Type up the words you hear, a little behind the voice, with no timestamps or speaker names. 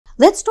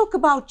Let's talk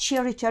about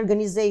charity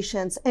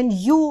organizations and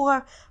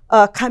your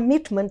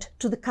commitment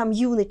to the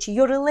community,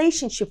 your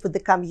relationship with the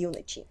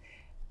community.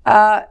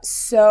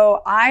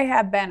 So I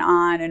have been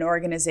on an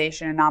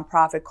organization, a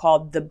nonprofit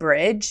called The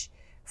Bridge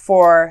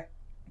for,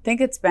 I think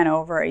it's been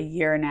over a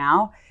year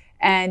now.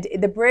 And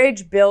The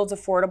Bridge builds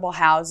affordable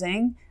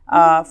housing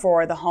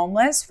for the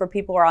homeless, for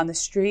people who are on the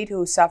street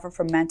who suffer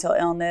from mental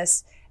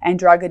illness and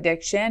drug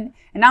addiction.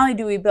 And not only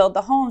do we build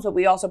the homes, but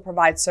we also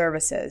provide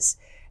services.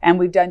 And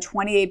we've done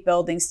 28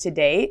 buildings to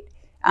date.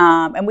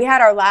 And we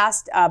had our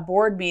last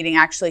board meeting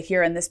actually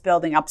here in this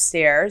building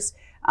upstairs.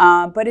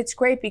 But it's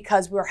great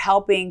because we're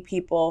helping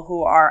people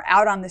who are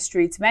out on the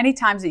streets. Many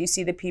times that you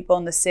see the people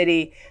in the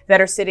city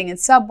that are sitting in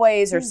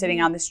subways or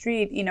sitting on the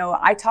street, you know,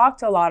 I talk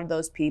to a lot of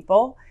those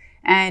people,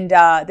 and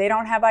they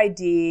don't have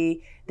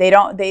ID.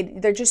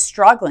 They're just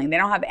struggling. They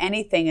don't have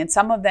anything. And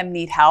some of them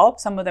need help.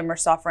 Some of them are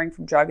suffering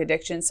from drug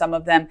addiction. Some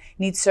of them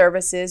need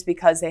services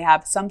because they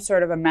have some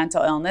sort of a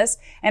mental illness.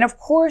 And of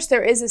course,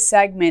 there is a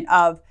segment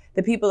of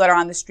the people that are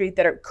on the street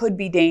that could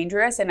be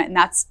dangerous, and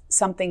that's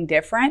something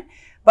different.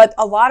 But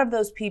a lot of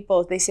those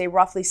people, they say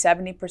roughly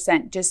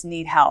 70% just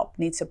need help,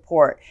 need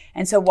support.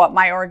 And so what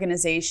my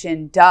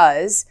organization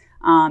does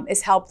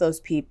is help those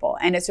people.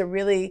 And it's a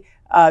really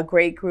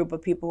great group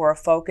of people who are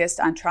focused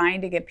on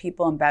trying to get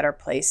people in better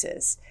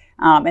places.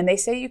 And they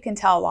say you can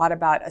tell a lot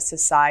about a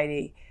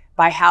society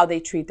by how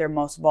they treat their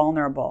most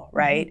vulnerable,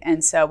 right?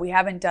 And so we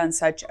haven't done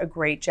such a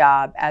great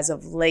job as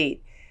of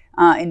late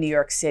in New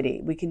York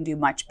City. We can do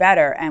much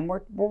better, and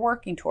we're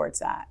working towards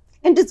that.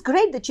 And it's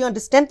great that you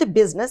understand the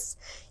business.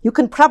 You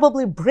can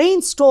probably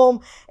brainstorm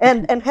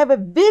and have a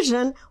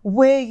vision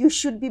where you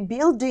should be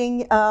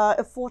building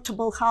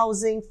affordable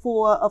housing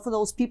for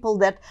those people,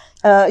 that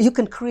you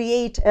can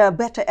create a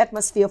better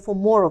atmosphere for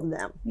more of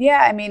them.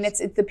 Yeah, I mean,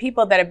 it's the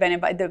people that have been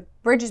involved. The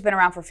Bridge has been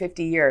around for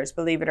 50 years,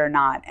 believe it or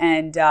not.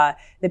 And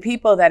the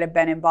people that have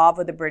been involved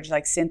with the Bridge,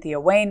 like Cynthia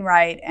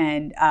Wainwright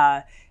and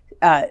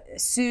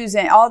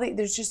Susan,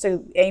 there's just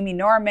Amy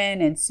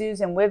Norman and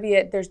Susan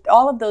Wiviet. There's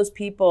all of those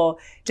people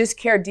just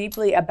care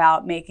deeply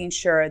about making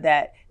sure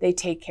that they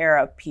take care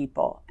of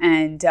people.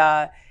 And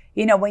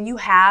you know, when you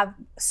have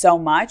so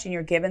much and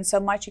you're given so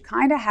much, you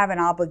kind of have an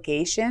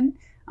obligation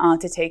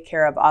to take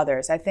care of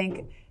others. I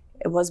think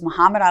it was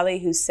Muhammad Ali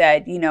who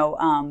said, you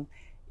know,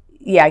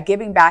 yeah,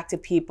 giving back to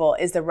people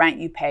is the rent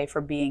you pay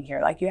for being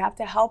here. Like, you have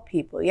to help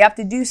people. You have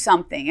to do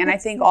something. And I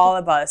think all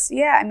of us,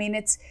 yeah, I mean,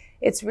 it's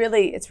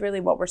really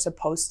what we're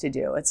supposed to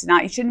do. It's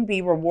not, you shouldn't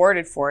be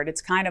rewarded for it.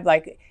 It's kind of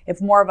like, if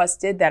more of us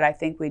did that, I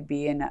think we'd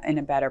be in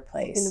a better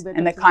place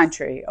in the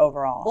country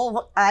overall.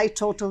 Well, I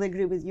totally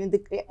agree with you.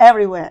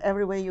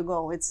 Everywhere you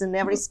go, it's in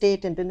every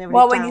state and in every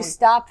town. When you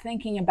stop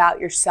thinking about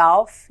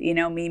yourself, you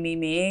know,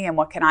 me, and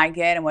what can I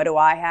get and what do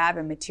I have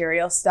and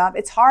material stuff,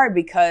 it's hard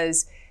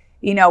because,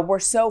 you know, we're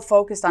so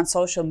focused on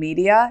social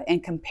media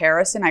and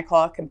comparison. I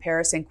call it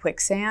comparison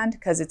quicksand,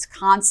 because it's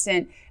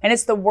constant, and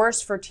it's the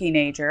worst for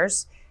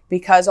teenagers,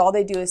 because all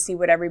they do is see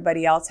what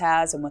everybody else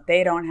has and what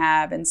they don't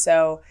have. And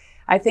so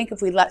I think if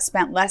we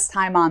spent less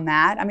time on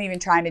that, I'm even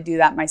trying to do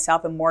that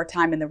myself, and more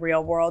time in the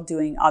real world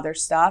doing other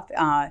stuff,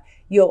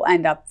 you'll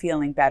end up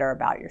feeling better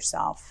about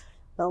yourself.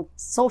 Well,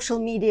 social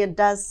media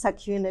does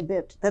suck you in a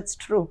bit. That's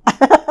true.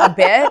 A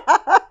bit?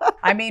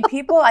 I mean,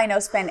 people I know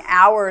spend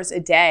hours a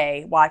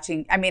day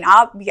watching. I mean,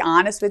 I'll be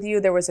honest with you.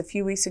 There was a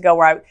few weeks ago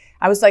where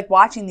I was like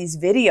watching these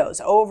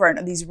videos over,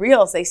 and these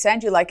reels they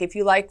send you, like if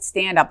you like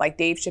stand-up, like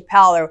Dave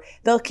Chappelle, or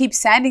they'll keep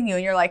sending you,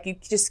 and you're like, you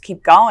just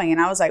keep going.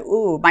 And I was like,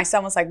 ooh, my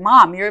son was like,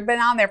 Mom, you've been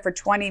on there for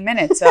 20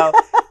 minutes. So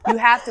you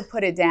have to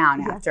put it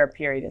down after a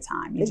period of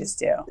time. You just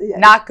do. Yeah.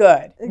 Not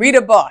good. Read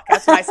a book.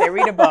 That's what I say.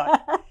 Read a book.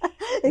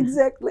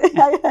 Exactly.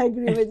 I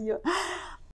agree with you.